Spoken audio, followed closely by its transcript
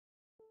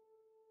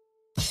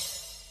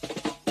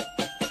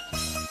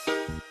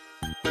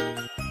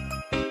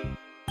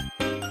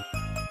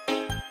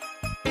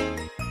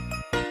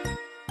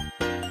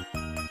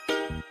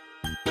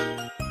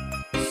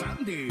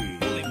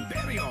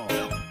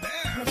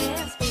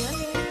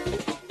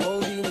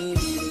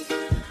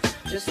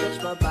Just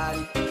touch my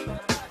body.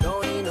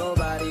 Don't need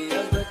nobody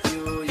else but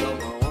you. You're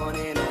my one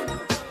and only.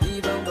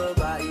 Ibang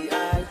babae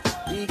ay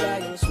di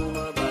kayang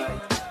sumabay.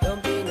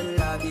 Dampi na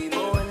lagi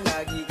mo ang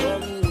lagi ko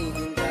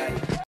hinihintay.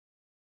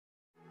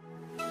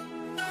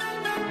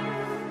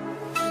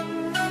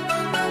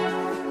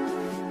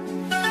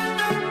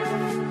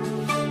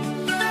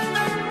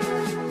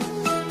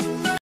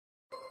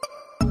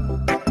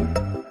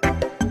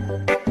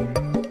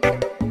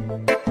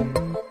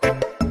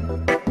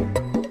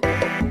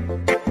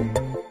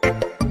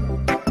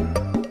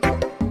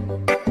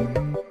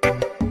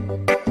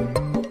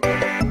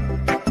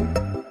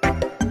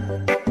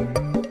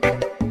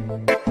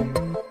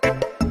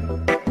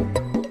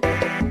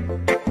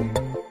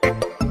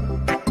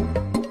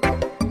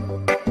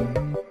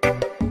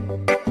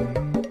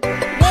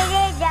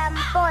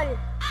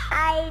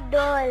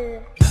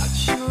 Idol. Not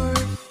sure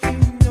if you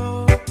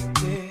know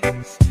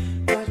this,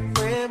 but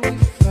when we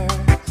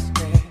first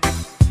met,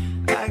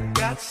 I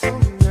got so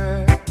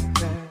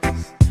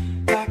nervous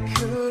I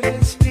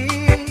couldn't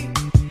speak.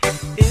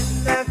 In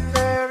that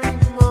very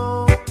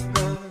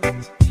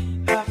moment,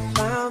 I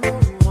found the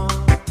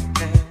one,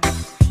 and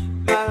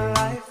my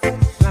life had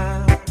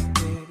found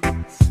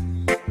its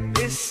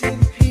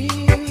missing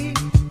piece.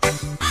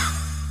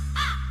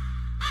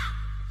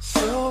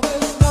 So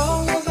as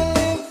long as I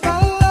live, I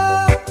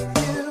love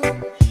you.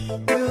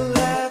 Will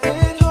have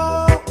it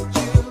hold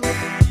you.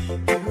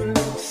 You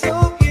look so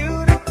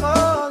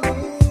beautiful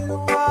in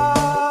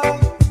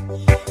white.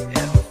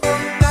 And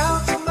from now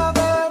to my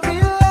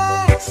very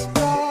last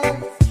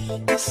breath,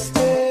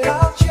 instead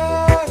I'll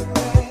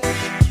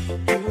cherish.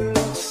 You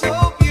look so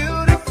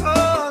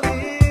beautiful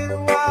in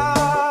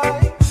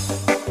white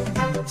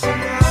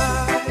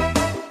tonight.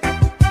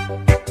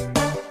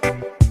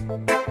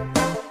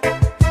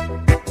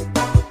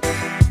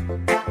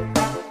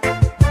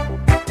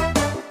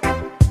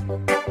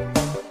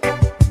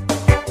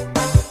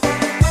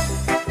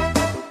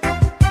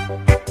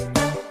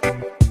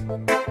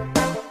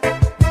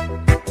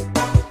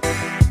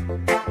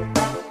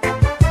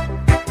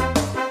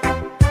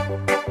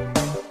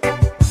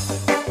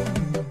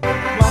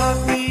 What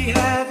we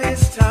have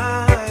is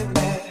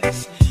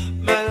timeless.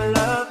 My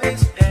love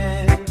is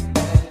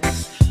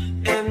endless.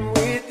 And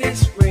with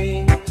this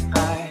ring,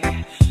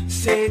 I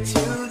say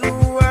to the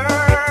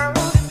world,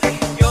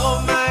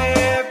 you're my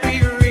every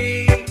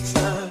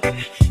reason.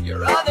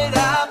 You're all that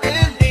I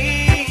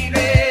believe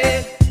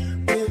in.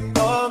 With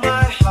all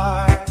my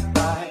heart,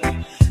 I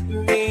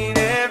mean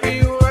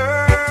every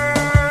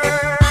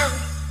word.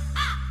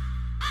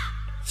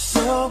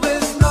 So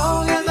as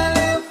long as I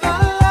live, I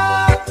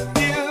love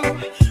you.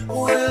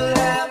 Will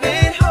have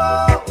it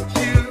hold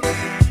you.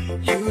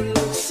 You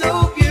look so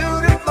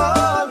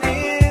beautiful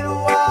in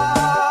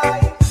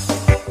white.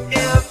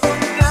 And from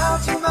now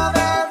to my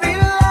very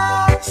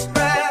last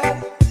breath,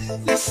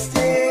 this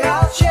day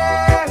I'll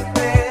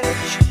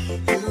cherish.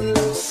 You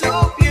look so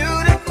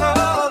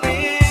beautiful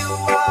in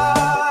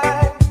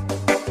white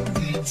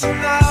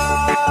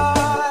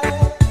tonight.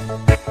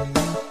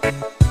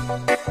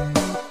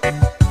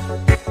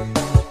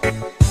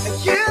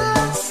 You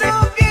look so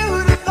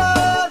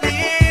beautiful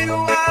in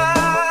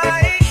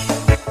white,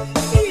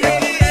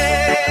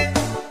 yeah.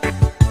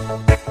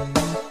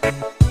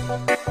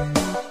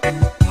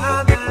 Na,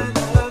 na,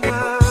 na, na.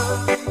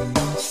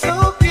 So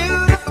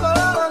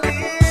beautiful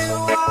in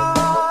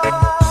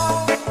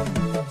white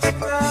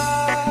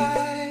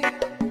tonight.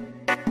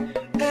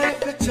 And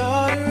if a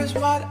daughter is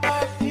what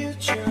our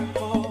future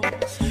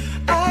holds,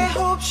 I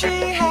hope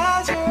she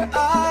has your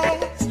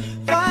eyes,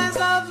 finds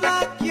love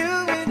like you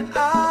and I.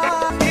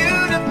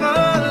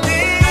 Beautiful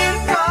in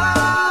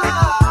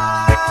white,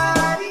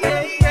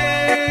 yeah,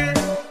 yeah.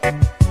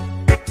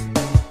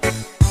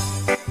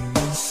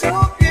 So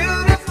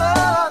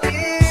beautiful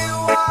in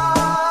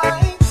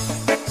white.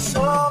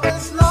 So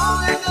as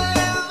long as I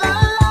live, I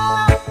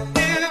love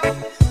you.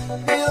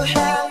 We'll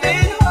have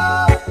it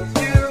hold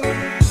you.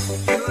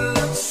 You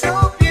look so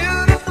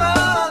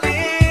beautiful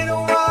in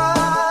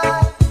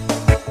white.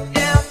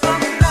 And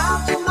from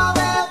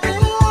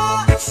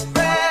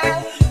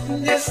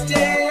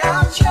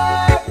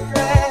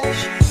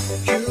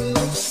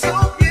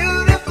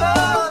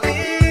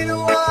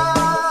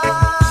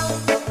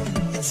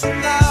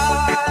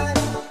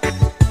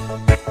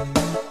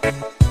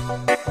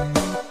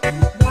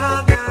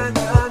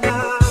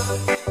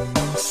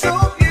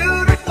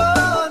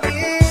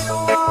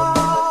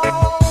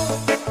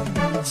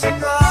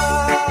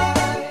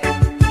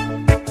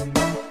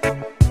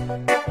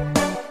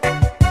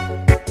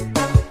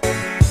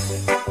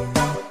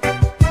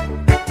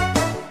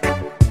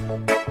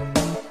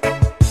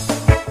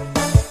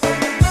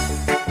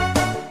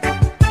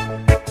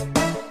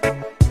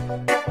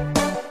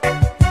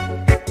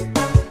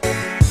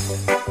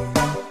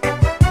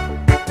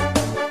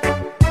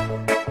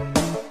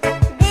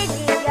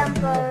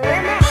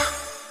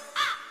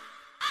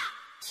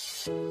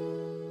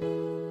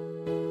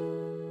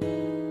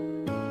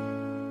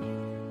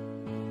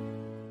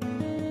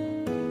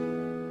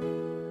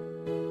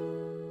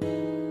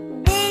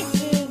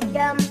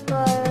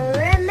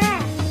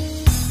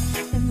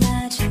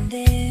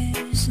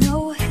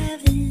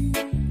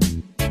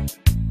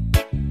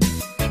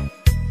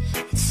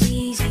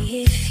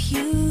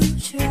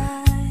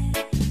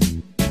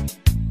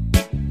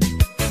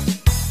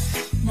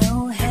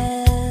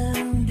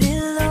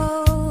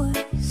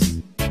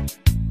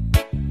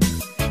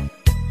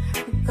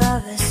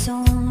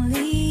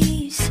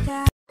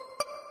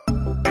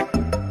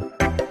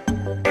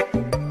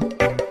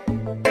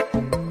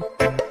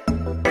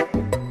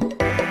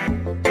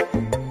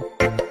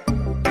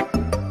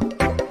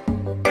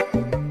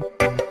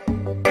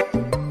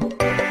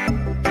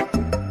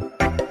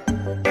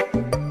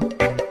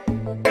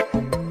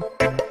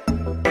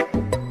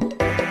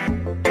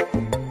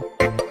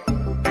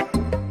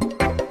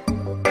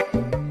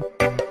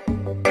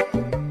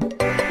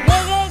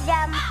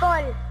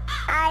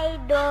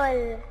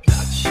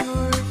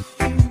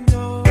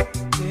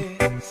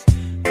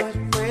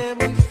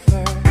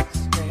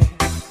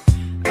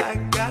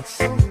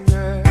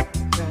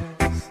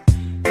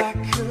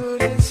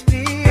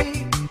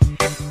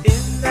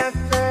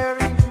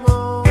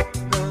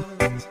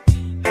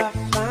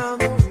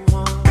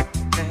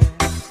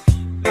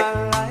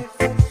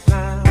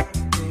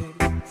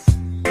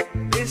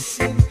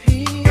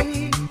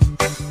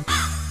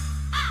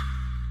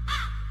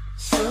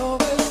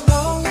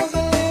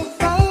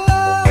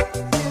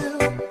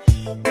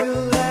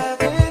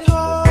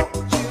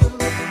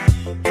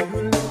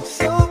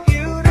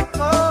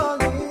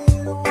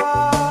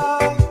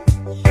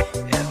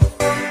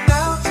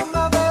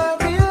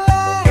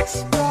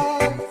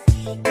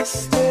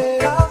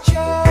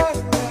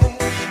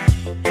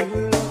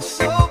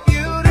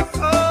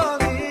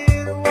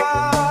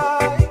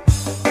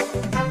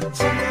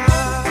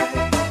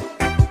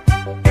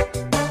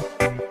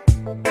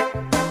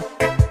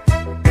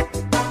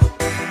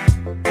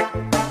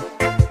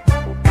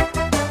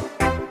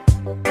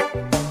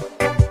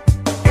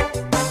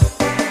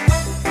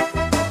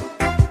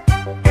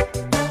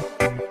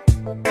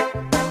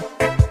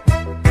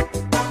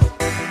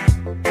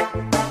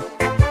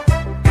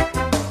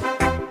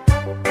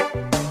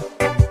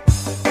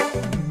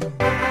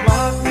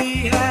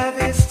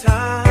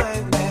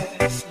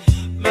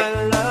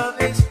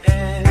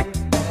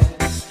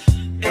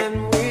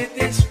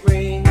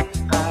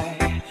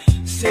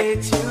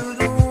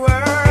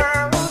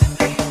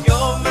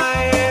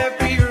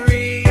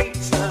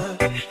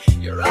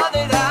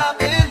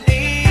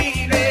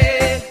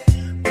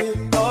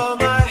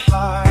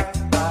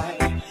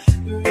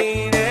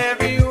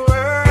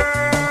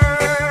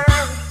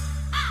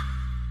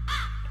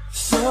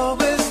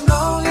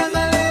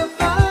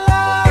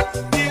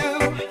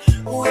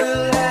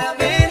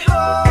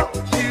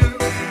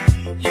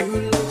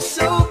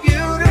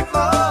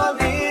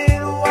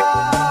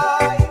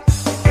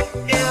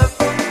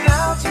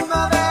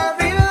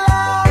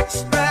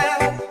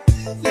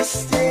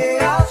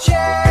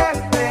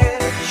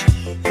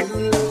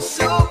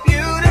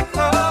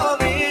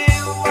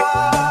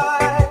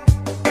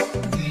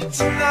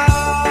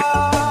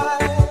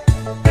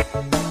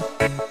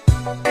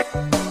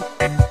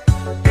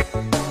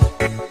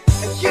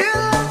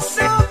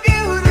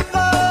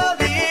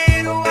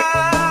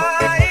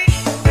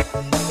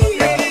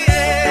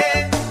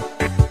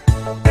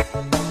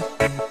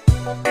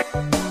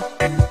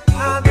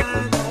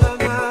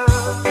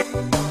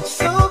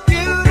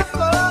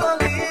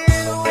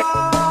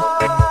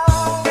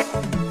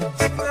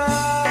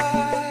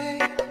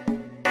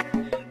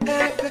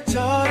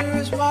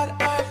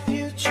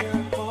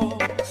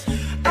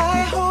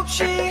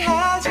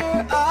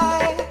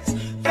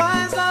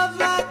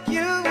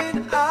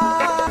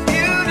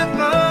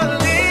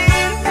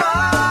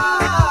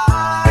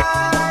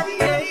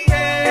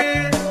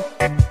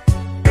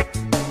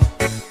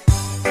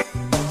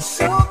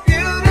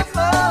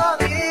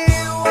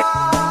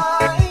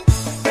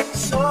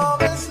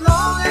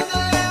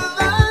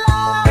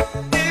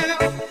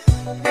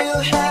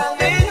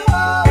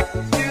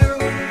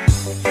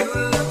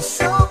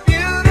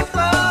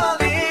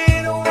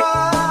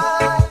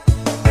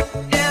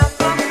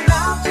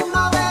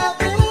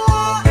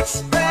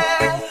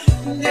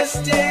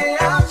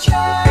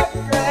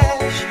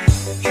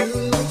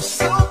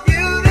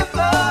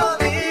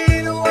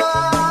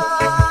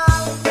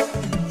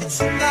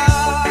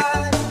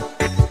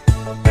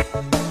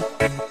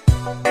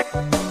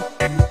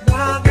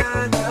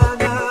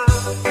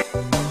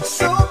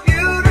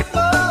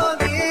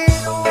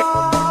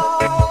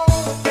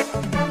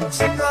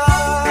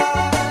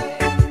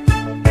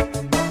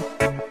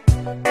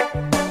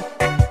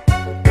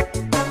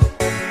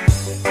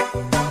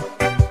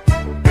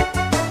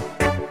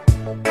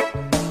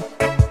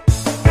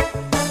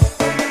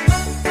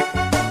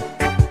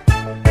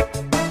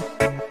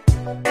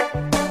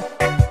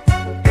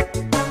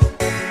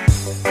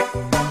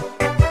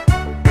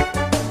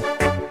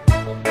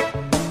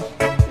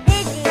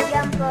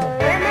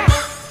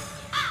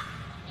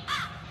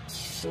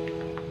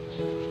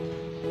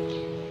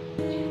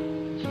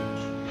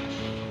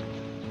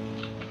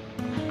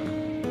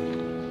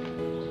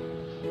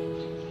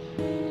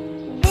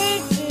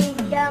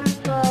freedom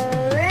for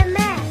a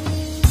man.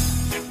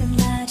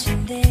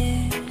 Imagine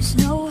there's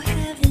no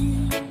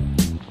heaven.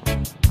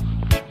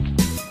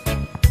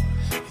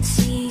 It's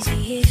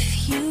easy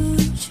if you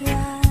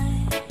try.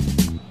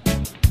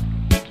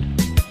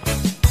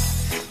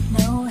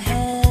 No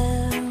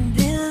hell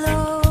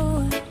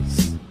below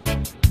us,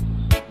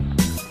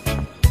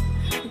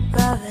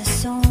 above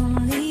us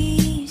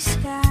only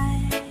sky.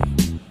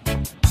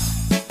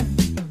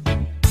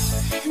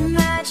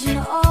 Imagine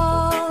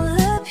all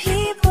the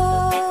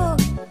people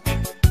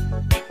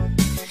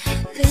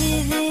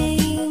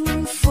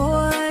living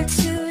for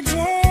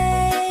today.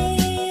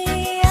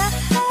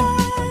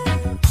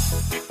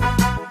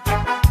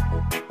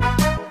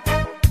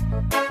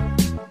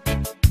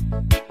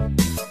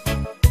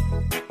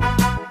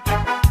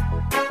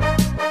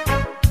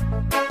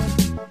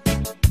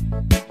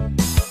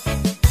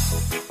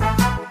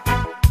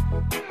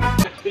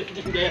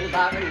 Hindi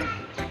sa akin.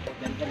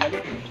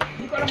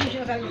 Hindi ko alam mo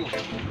siya sabi mo.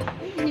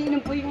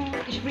 Iniinom ko yung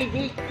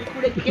Sprite, yung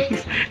kulay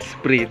cake.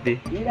 Sprite.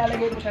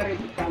 Nilalagay mo sa red,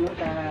 sa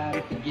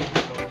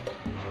refrigerator ko.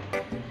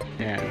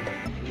 Yan.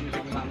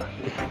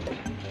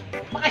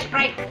 Baka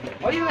Sprite!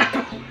 O yun nga!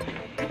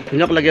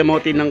 Nyok, lagyan mo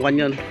tin ng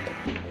kanyon.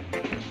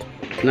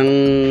 Ng...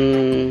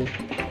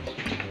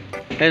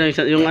 Ayun,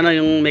 yung ano,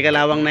 yung may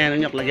kalawang na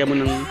yan, Nyok, lagyan mo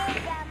ng...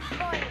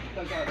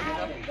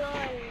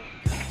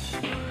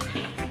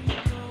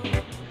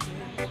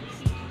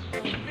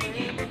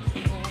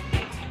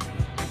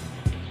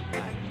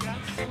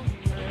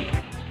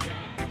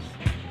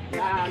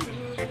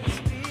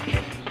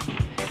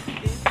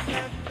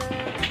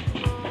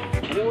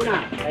 Ano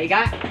una?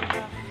 Taiga?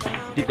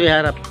 Dito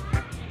iharap.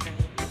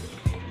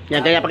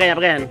 Yan, kaya pa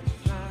yan.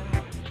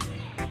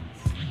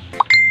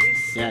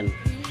 Yan.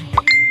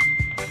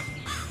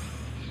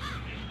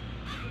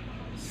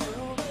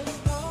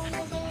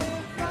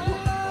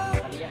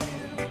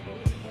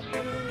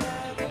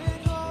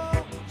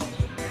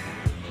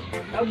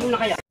 Tawag muna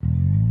kaya?